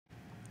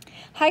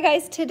Hi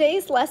guys,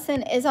 today's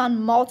lesson is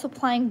on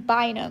multiplying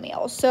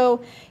binomials.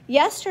 So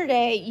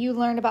yesterday you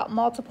learned about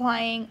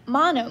multiplying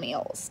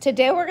monomials.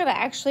 Today we're going to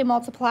actually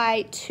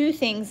multiply two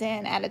things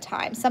in at a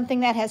time, something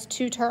that has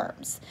two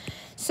terms.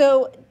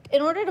 So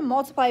in order to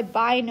multiply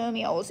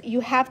binomials,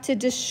 you have to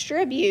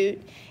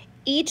distribute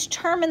each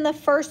term in the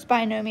first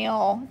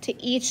binomial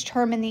to each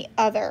term in the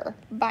other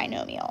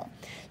binomial.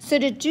 So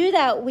to do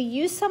that, we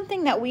use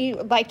something that we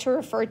like to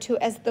refer to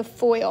as the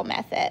FOIL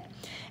method.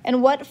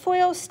 And what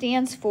FOIL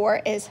stands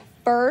for is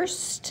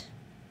first,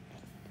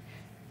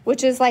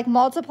 which is like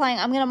multiplying.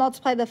 I'm going to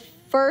multiply the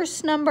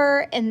first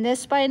number in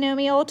this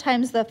binomial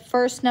times the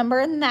first number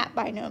in that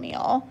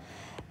binomial.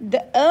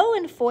 The O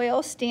in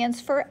FOIL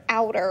stands for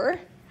outer,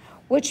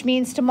 which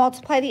means to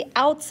multiply the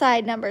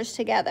outside numbers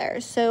together.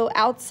 So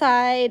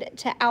outside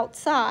to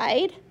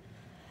outside.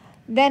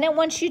 Then it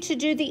wants you to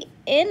do the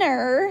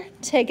inner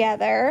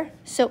together.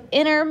 So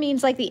inner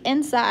means like the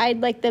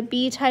inside, like the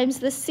B times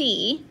the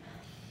C.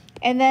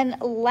 And then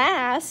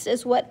last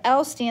is what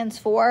L stands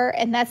for,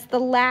 and that's the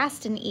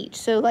last in each.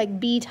 So like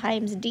B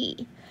times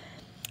D.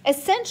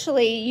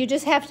 Essentially, you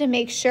just have to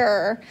make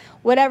sure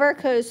whatever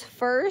goes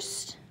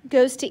first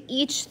goes to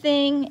each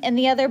thing in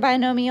the other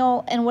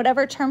binomial, and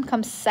whatever term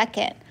comes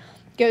second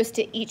goes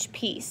to each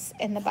piece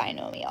in the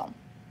binomial.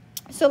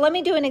 So let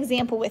me do an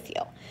example with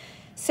you.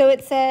 So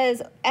it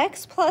says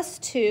x plus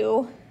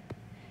 2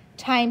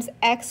 times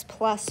x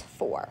plus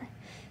 4.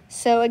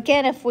 So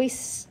again, if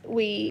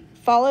we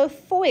follow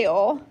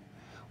FOIL,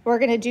 we're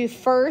going to do the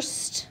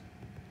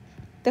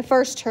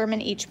first term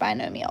in each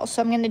binomial.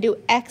 So I'm going to do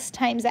x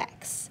times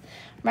x.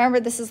 Remember,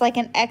 this is like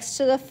an x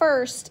to the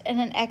first and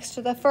an x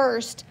to the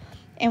first.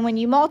 And when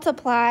you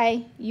multiply,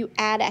 you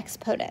add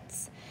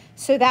exponents.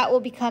 So that will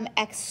become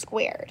x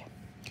squared.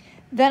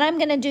 Then I'm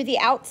going to do the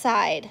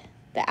outside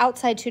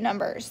two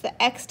numbers,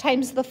 the x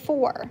times the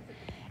 4.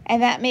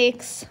 And that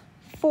makes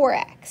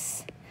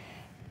 4x.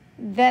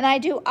 Then I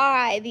do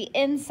the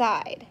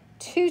inside.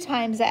 2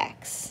 times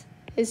x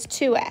is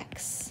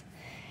 2x.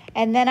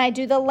 And then I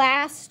do the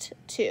last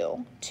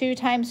two. 2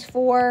 times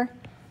 4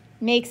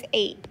 makes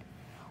 8.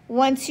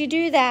 Once you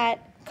do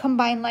that,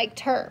 combine like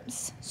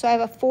terms. So I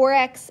have a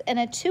 4x and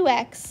a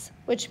 2x,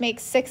 which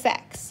makes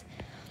 6x.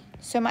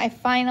 So my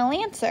final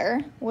answer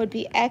would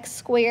be x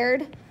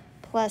squared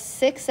plus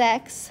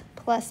 6x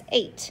plus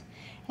 8.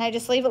 And I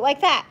just leave it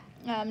like that.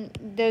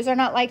 Those are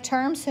not like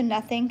terms, so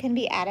nothing can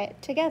be added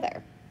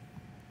together.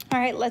 All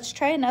right, let's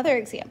try another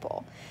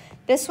example.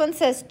 This one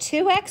says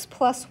 2x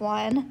plus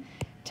 1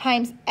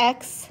 times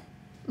x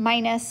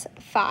minus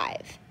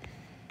 5.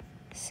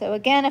 So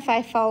again, if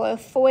I follow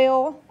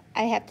FOIL,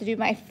 I have to do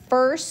my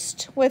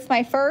first with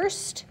my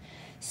first.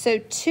 So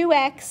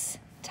 2x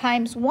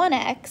times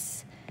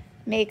 1x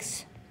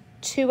makes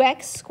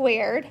 2x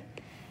squared.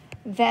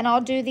 Then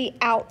I'll do the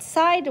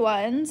outside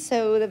one.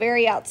 So the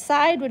very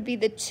outside would be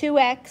the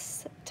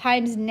 2x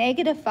times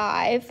negative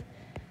 5,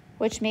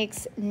 which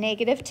makes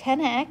negative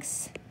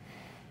 10x.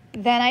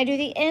 Then I do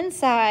the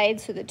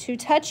inside, so the two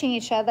touching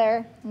each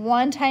other.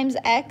 1 times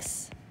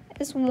x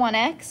is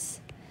 1x.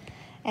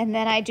 And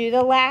then I do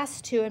the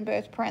last two in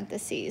both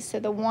parentheses. So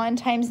the 1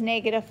 times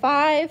negative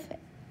 5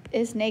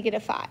 is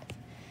negative 5.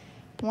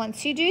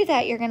 Once you do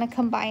that, you're going to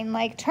combine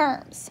like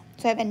terms.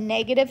 So I have a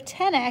negative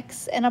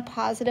 10x and a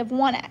positive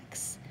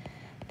 1x.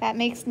 That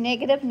makes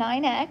negative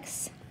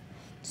 9x.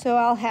 So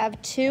I'll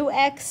have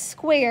 2x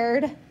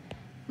squared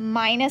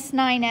minus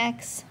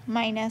 9x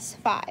minus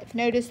 5.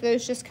 Notice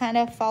those just kind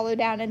of follow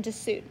down into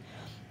suit.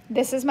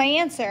 This is my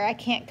answer. I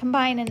can't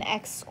combine an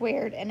x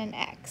squared and an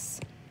x.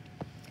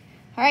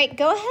 All right,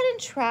 go ahead and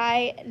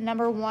try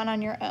number 1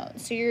 on your own.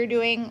 So you're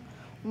doing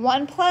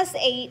y plus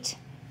 8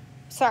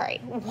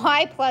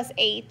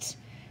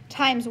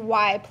 times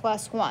y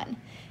plus 1.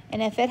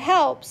 And if it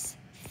helps,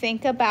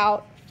 think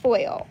about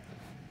FOIL.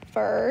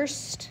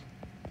 First,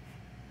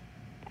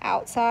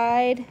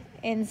 outside,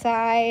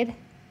 inside,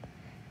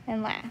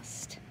 and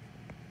last.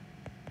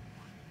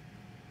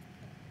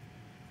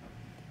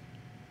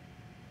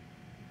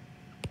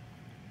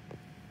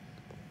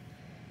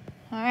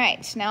 All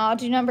right, now I'll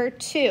do number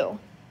 2.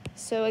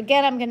 So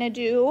again, I'm going to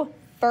do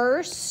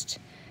first,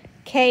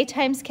 k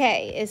times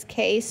k is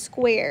k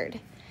squared.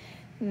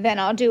 Then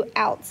I'll do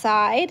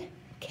outside,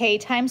 k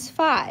times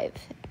 5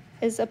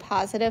 is a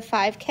positive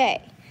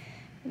 5k.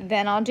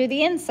 Then I'll do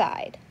the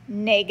inside.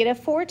 Negative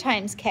 4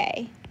 times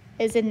k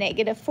is a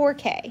negative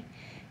 4k.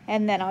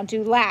 And then I'll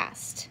do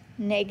last.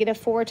 Negative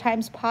 4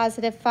 times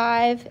positive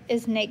 5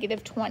 is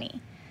negative 20.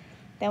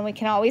 Then we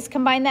can always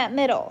combine that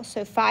middle.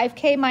 So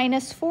 5k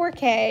minus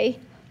 4k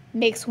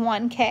makes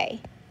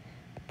 1k.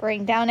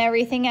 Bring down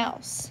everything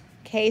else.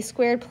 K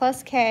squared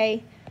plus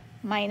k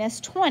minus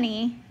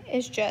 20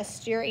 is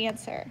just your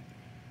answer.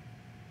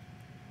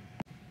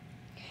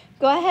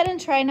 Go ahead and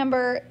try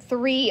number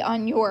 3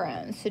 on your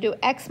own. So do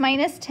x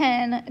minus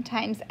 10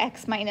 times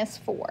x minus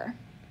 4.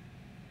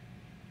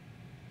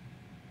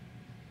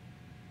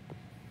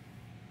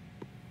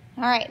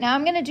 All right, now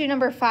I'm going to do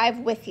number 5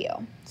 with you.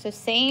 So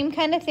same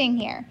kind of thing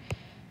here.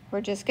 We're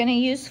just going to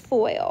use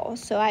FOIL.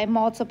 So I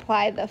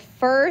multiply the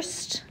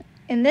first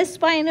in this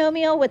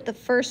binomial with the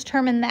first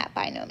term in that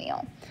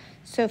binomial.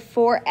 So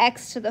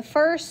 4x to the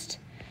first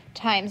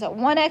times a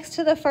 1x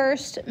to the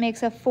first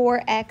makes a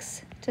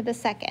 4x to the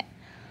second.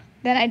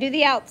 Then I do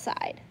the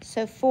outside.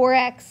 So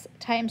 4x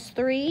times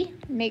 3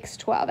 makes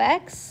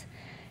 12x.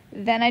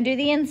 Then I do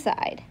the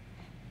inside.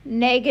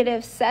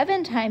 Negative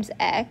 7 times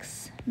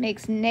x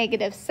makes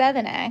negative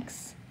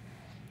 7x.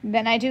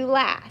 Then I do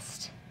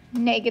last.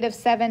 Negative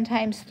 7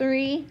 times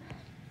 3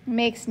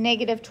 makes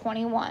negative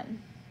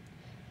 21.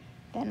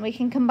 Then we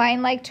can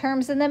combine like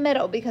terms in the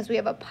middle because we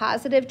have a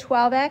positive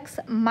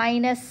 12x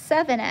minus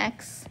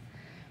 7x,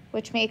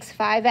 which makes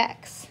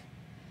 5x.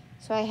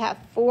 So I have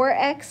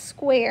 4x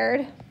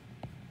squared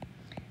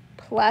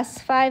plus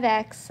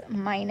 5x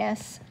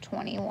minus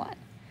 21.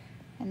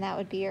 And that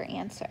would be your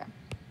answer.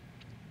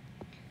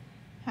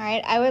 All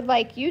right, I would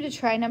like you to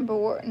try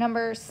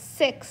number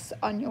 6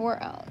 on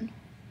your own.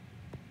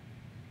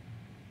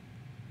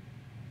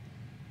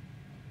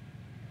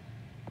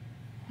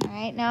 All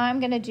right, now I'm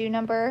going to do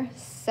number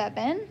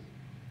 7.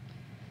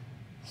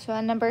 So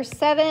on number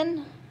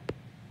 7,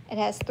 it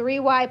has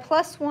 3y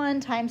plus 1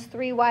 times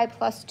 3y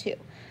plus 2.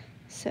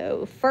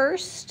 So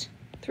first,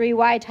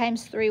 3y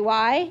times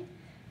 3y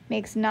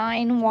makes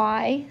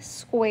 9y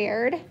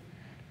squared.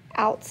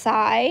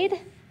 Outside,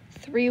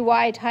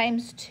 3y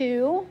times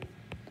 2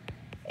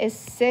 is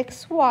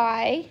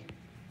 6y.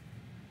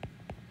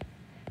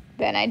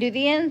 Then I do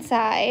the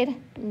inside.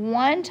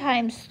 1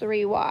 times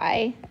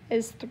 3y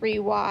is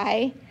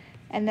 3y.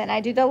 And then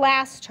I do the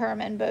last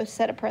term in both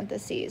set of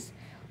parentheses.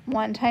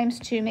 1 times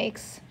 2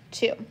 makes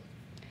 2.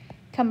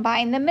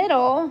 Combine the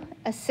middle.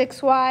 A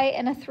 6y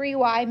and a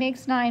 3y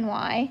makes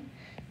 9y.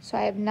 So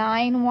I have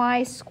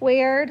 9y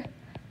squared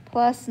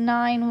plus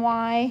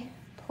 9y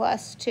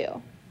plus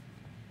 2.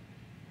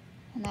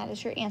 And that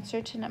is your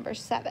answer to number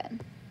 7.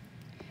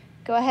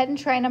 Go ahead and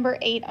try number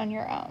 8 on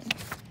your own.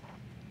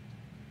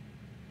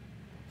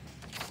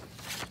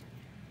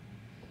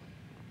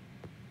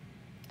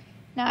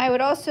 Now I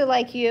would also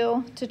like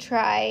you to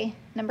try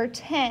number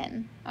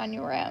 10 on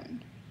your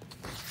own.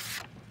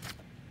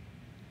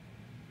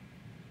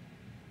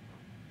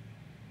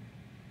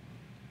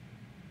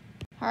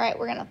 All right,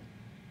 we're gonna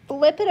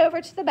flip it over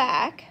to the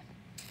back.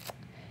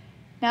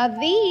 Now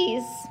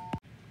these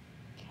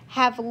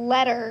have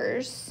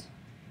letters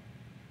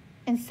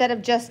instead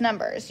of just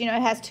numbers. You know,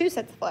 it has 2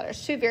 sets of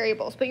letters, 2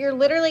 variables, but you're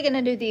literally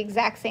gonna do the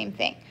exact same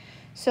thing.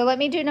 So let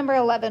me do number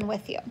 11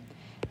 with you.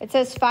 It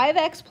says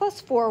 5x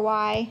plus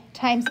 4y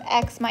times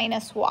x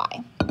minus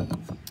y.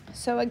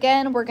 So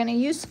again, we're gonna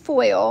use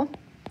FOIL.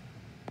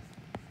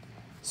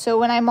 So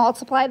when I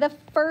multiply the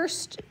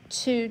first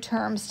 2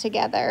 terms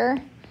together,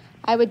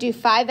 I would do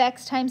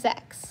 5x times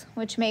x,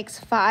 which makes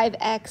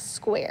 5x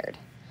squared.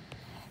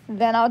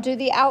 Then I'll do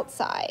the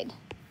outside.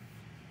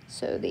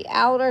 So the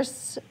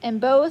outers in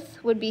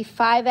both would be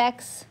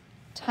 5x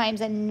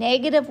times a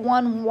negative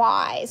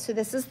 1y. So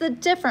this is the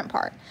different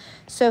part.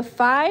 So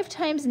 5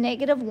 times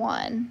negative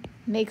 1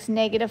 makes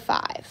negative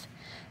 5.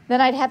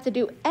 Then I'd have to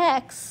do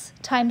x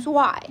times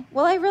y.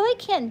 Well, I really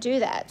can't do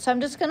that. So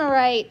I'm just going to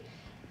write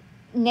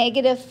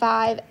negative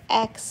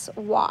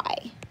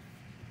 5xy.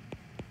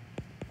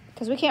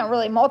 Because we can't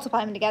really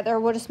multiply them together.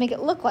 We'll just make it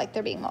look like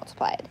they're being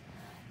multiplied.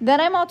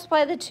 Then I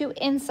multiply the 2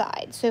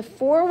 inside. So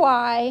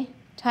 4y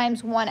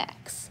times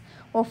 1x.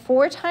 Well,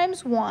 4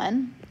 times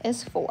 1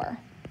 is 4.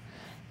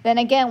 Then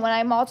again, when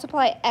I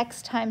multiply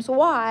x times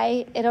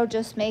y, it'll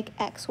just make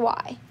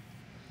xy.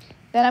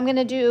 Then I'm going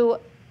to do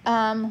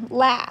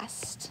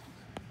last.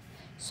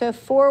 So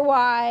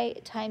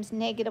 4y times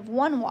negative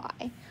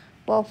 1y.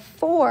 Well,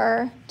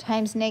 4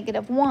 times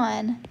negative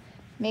 1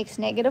 makes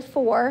negative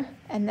 4,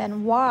 and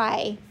then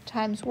y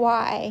times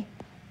y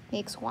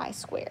makes y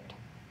squared.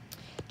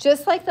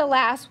 Just like the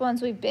last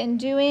ones we've been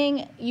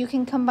doing, you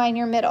can combine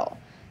your middle.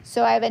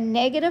 So I have a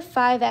negative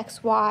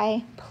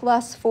 5xy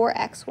plus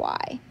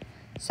 4xy.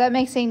 So that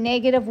makes a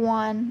negative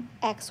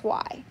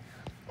 1xy.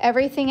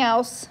 Everything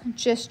else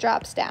just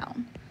drops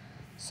down.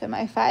 So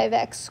my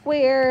 5x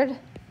squared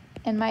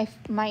and my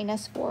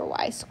minus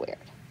 4y squared.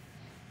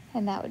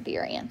 And that would be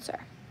your answer.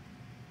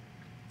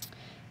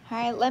 All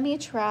right, let me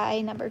try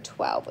number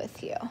 12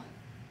 with you.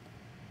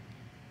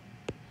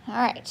 All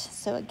right,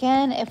 so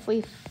again, if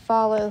we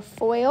follow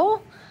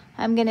FOIL,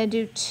 I'm going to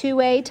do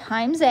 2a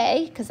times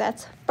a, because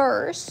that's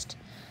first.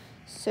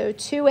 So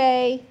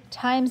 2a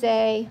times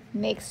a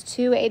makes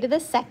 2a to the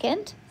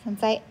second,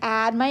 since I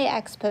add my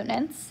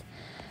exponents.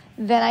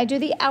 Then I do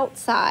the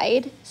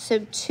outside, so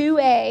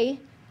 2a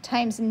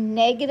times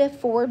negative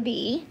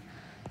 4b.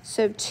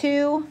 So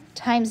 2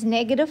 times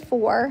negative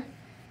 4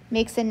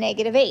 makes a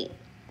negative 8.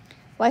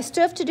 Well, I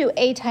still have to do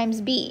a times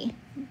b,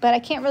 but I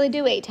can't really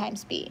do a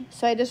times b,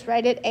 so I just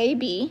write it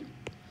ab.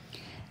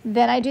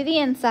 Then I do the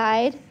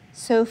inside,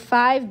 so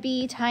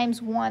 5b times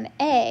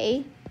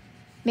 1a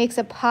makes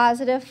a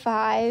positive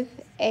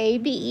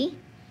 5ab.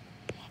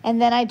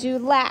 And then I do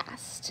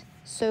last,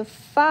 so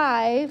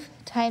 5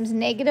 times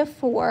negative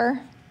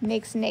 4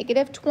 makes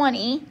negative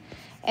 20,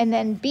 and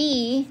then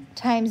b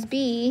times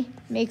b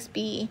makes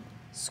b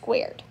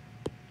squared.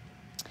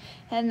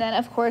 And then,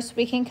 of course,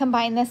 we can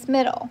combine this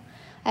middle.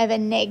 I have a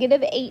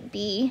negative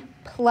 8b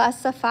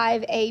plus a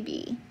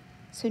 5ab.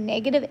 So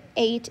negative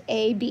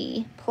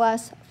 8ab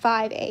plus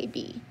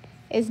 5ab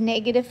is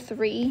negative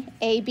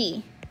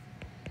 3ab.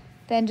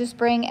 Then just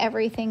bring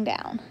everything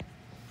down.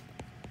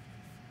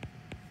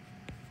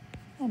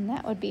 And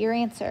that would be your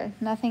answer.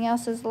 Nothing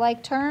else is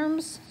like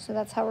terms, so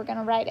that's how we're going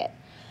to write it.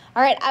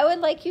 All right, I would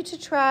like you to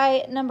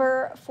try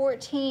number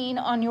 14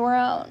 on your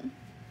own.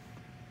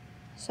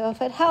 So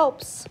if it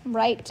helps,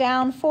 write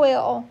down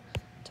FOIL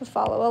to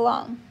follow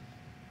along.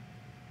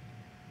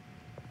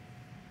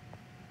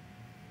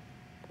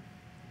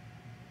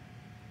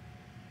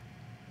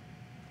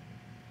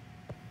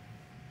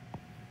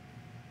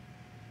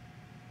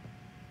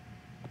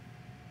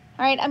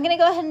 All right, I'm going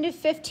to go ahead and do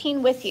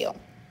 15 with you.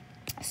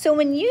 So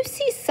when you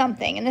see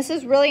something, and this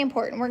is really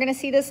important, we're going to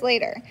see this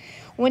later.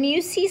 When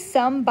you see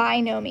some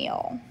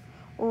binomial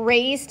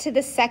raised to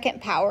the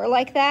second power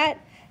like that,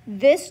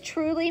 this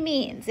truly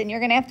means, and you're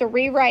going to have to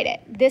rewrite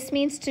it, this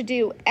means to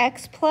do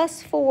x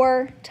plus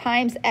 4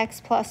 times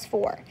x plus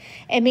 4.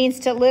 It means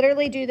to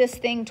literally do this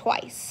thing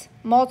twice,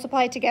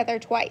 multiply together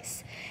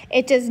twice.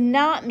 It does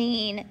not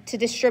mean to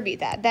distribute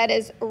that. That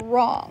is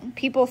wrong.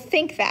 People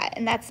think that,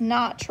 and that's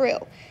not true.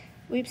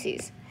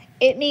 Whoopsies.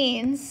 It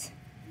means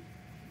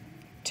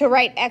to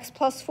write x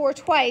plus 4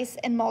 twice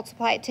and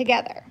multiply it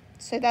together.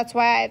 So that's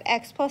why I have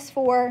x plus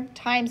 4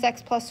 times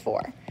x plus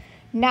 4.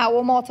 Now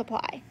we'll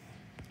multiply.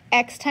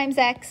 X times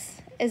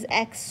x is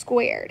x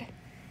squared.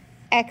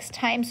 X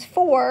times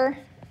 4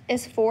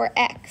 is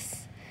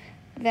 4x.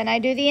 Then I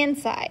do the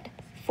inside.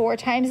 4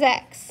 times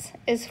x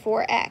is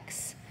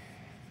 4x.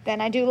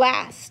 Then I do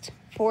last.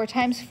 4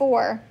 times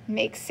 4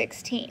 makes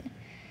 16.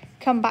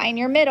 Combine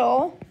your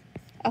middle.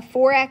 A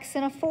 4x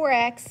and a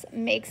 4x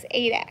makes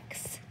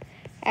 8x.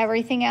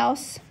 Everything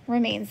else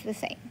remains the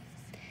same.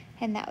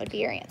 And that would be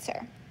your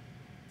answer.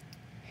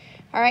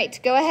 All right,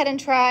 go ahead and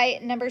try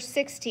number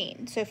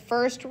 16. So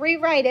first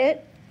rewrite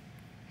it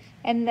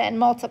and then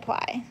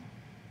multiply.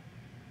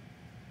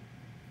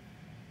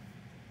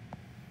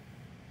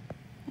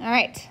 All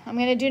right, I'm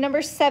going to do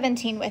number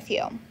 17 with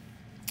you.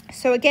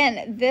 So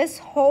again, this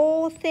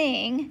whole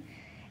thing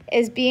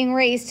is being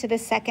raised to the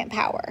second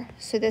power.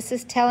 So this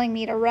is telling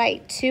me to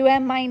write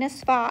 2m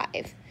minus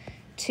 5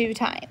 2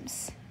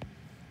 times.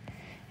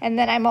 And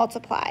then I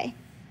multiply.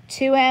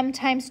 2m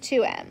times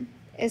 2m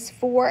is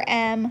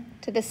 4m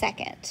to the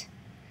second.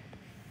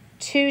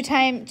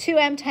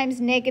 2m times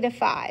negative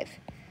 5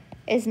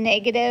 is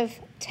negative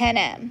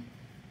 10m.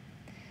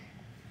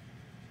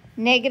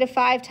 Negative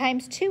 5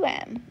 times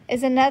 2m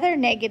is another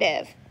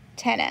negative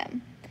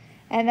 10m.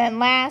 And then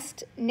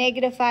last,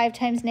 negative 5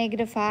 times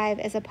negative 5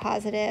 is a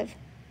positive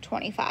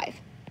 25.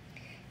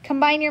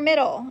 Combine your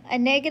middle. A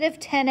negative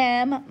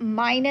 10m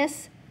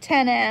minus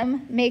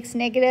 10m makes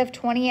negative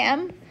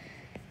 20m.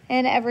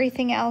 And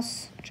everything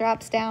else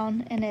drops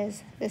down and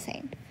is the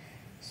same.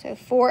 So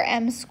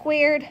 4m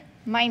squared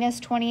minus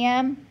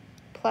 20m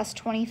plus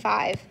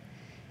 25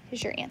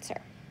 is your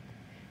answer.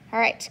 All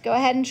right, go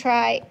ahead and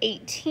try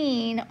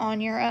 18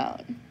 on your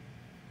own.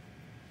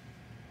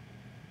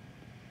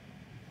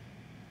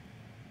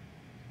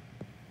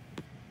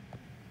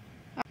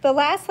 The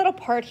last little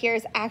part here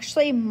is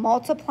actually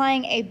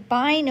multiplying a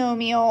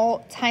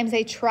binomial times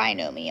a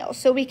trinomial.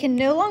 So we can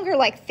no longer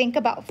think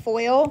about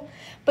FOIL,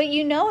 but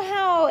you know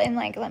how, and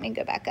let me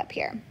go back up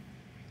here.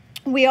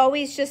 We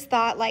always just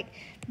thought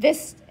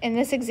this, in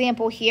this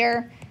example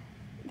here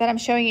that I'm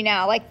showing you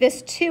now,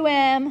 this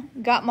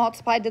 2m got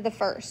multiplied to the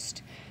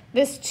first.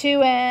 This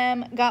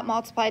 2m got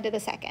multiplied to the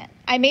second.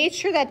 I made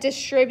sure that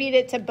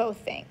distributed to both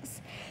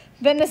things.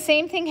 Then the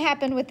same thing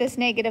happened with this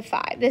negative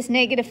 5. This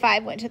negative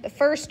 5 went to the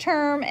first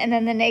term, and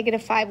then the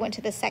negative 5 went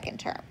to the second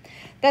term.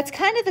 That's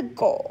kind of the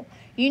goal.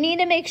 You need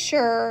to make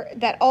sure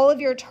that all of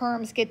your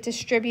terms get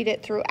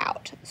distributed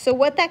throughout. So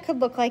what that could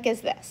look like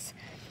is this.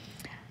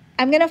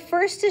 I'm going to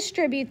first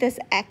distribute this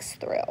x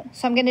through.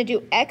 So I'm going to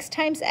do x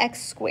times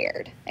x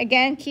squared.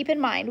 Again, keep in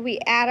mind, we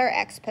add our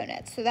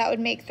exponents, so that would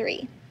make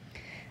 3.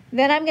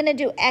 Then I'm going to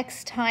do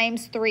x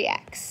times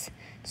 3x.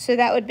 So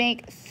that would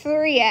make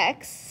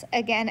 3x,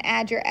 again,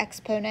 add your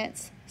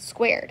exponents,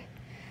 squared.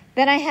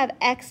 Then I have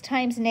x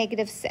times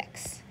negative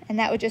 6, and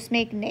that would just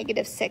make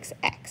negative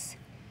 6x.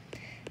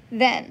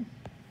 Then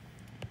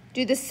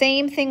do the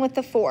same thing with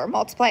the 4,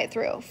 multiply it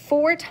through.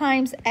 4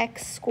 times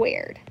x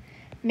squared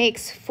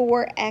makes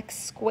 4x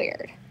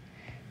squared.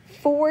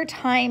 4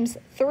 times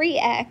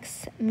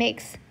 3x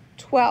makes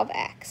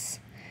 12x.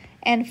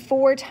 And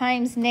 4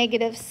 times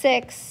negative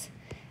 6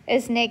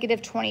 is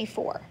negative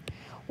 24.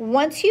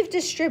 Once you've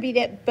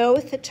distributed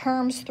both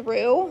terms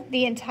through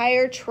the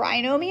entire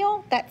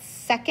trinomial, that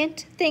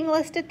second thing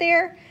listed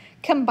there,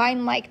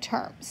 combine like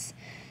terms.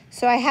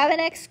 So I have an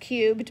x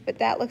cubed, but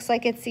that looks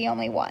like it's the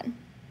only one.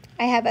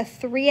 I have a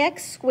 3x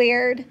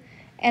squared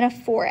and a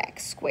 4x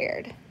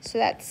squared. So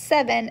that's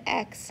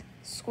 7x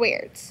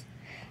squareds.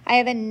 I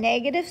have a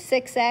negative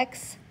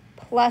 6x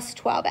plus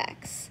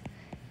 12x.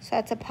 So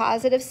that's a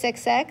positive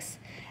 6x.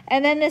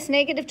 And then this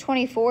negative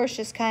 24 is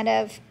just kind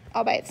of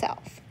all by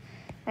itself.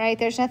 right?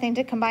 There's nothing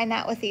to combine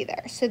that with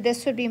either. So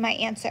this would be my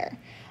answer.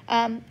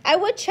 I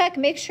would check,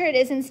 make sure it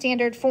is in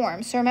standard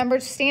form. So remember,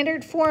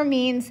 standard form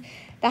means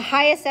the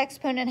highest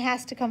exponent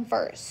has to come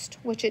first,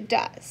 which it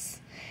does.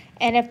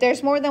 And if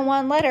there's more than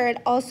one letter, it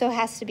also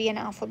has to be in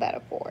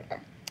alphabetical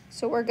order.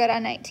 So we're good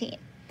on 19.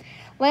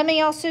 Let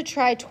me also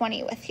try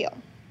 20 with you.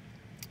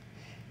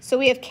 So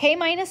we have k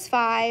minus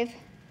 5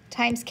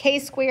 times k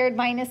squared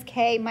minus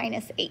k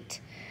minus 8.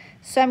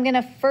 So I'm going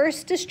to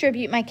first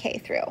distribute my k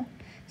through.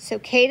 So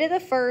k to the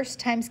first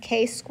times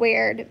k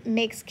squared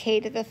makes k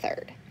to the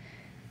third.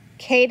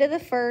 K to the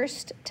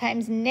first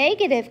times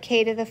negative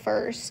k to the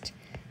first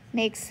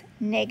makes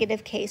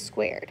negative k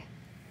squared.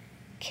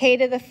 K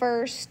to the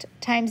first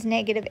times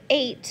negative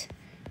 8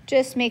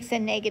 just makes a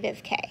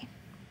negative k.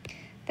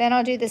 Then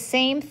I'll do the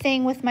same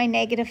thing with my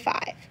negative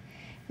 5.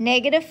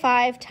 Negative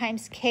 5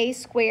 times k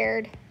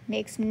squared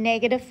makes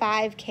negative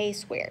 5k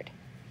squared.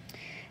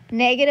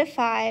 Negative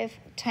 5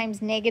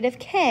 times negative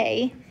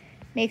k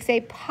makes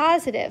a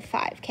positive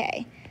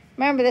 5k.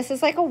 Remember, this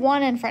is like a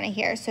 1 in front of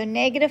here, so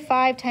negative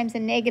 5 times a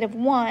negative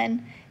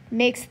 1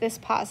 makes this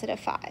positive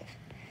 5.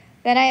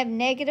 Then I have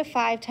negative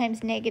 5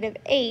 times negative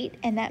 8,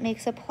 and that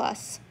makes a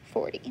plus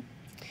 40.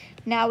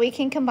 Now we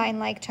can combine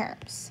like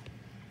terms.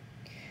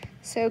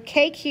 So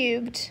k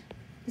cubed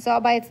is all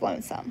by its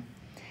lonesome.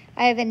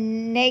 I have a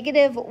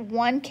negative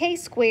 1k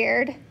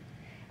squared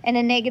and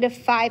a negative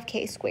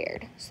 5k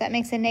squared. So that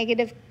makes a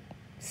negative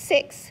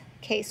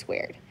 6k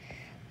squared.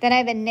 Then I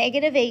have a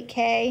negative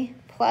 8k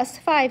plus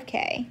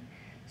 5k.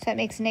 So that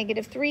makes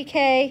negative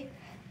 3k.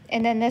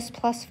 And then this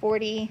plus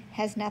 40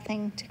 has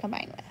nothing to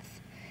combine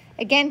with.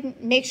 Again,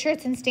 make sure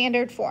it's in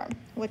standard form,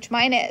 which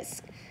mine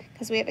is,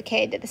 because we have a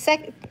k to the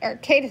second, or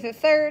k to the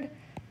third,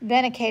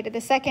 then a k to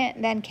the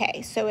second, then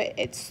k. So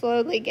it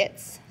slowly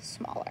gets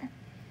smaller.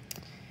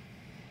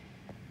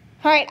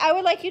 All right, I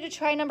would like you to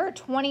try number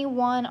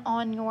 21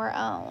 on your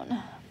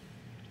own.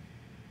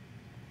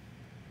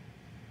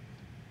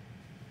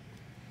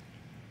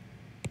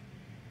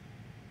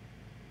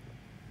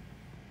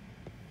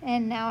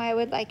 And now I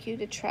would like you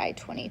to try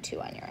 22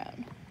 on your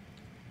own.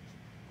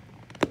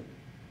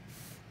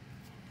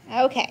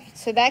 Okay,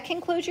 so that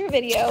concludes your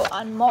video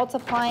on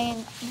multiplying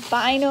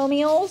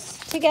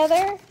binomials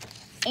together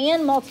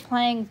and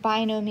multiplying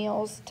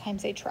binomials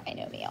times a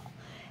trinomial.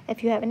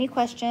 If you have any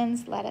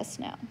questions, let us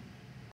know.